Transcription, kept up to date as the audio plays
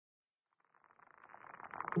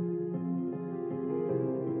Your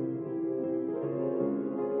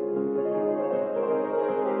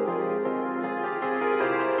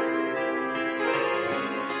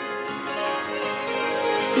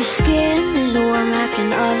skin is warm like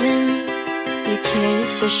an oven, your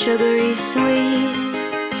kiss is sugary sweet.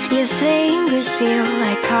 Your fingers feel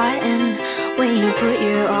like cotton when you put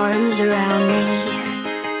your arms around me.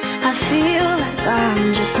 I feel like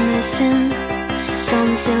I'm just missing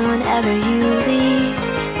something whenever you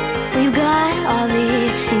leave. We've got all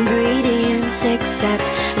the ingredients except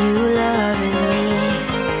you loving me.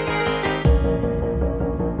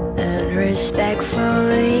 And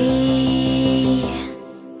respectfully,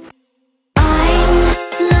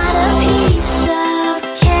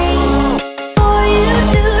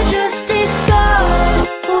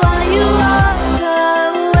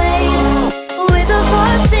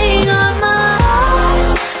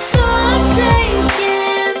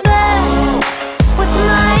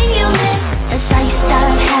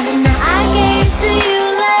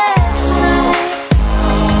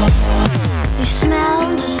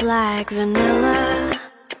 like vanilla,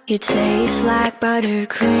 you taste like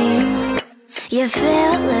buttercream. You're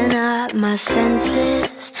filling up my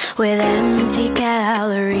senses with empty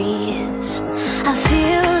calories. I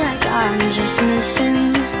feel like I'm just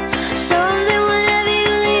missing something whenever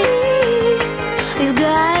you leave. We've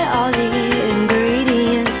got all the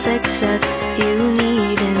ingredients except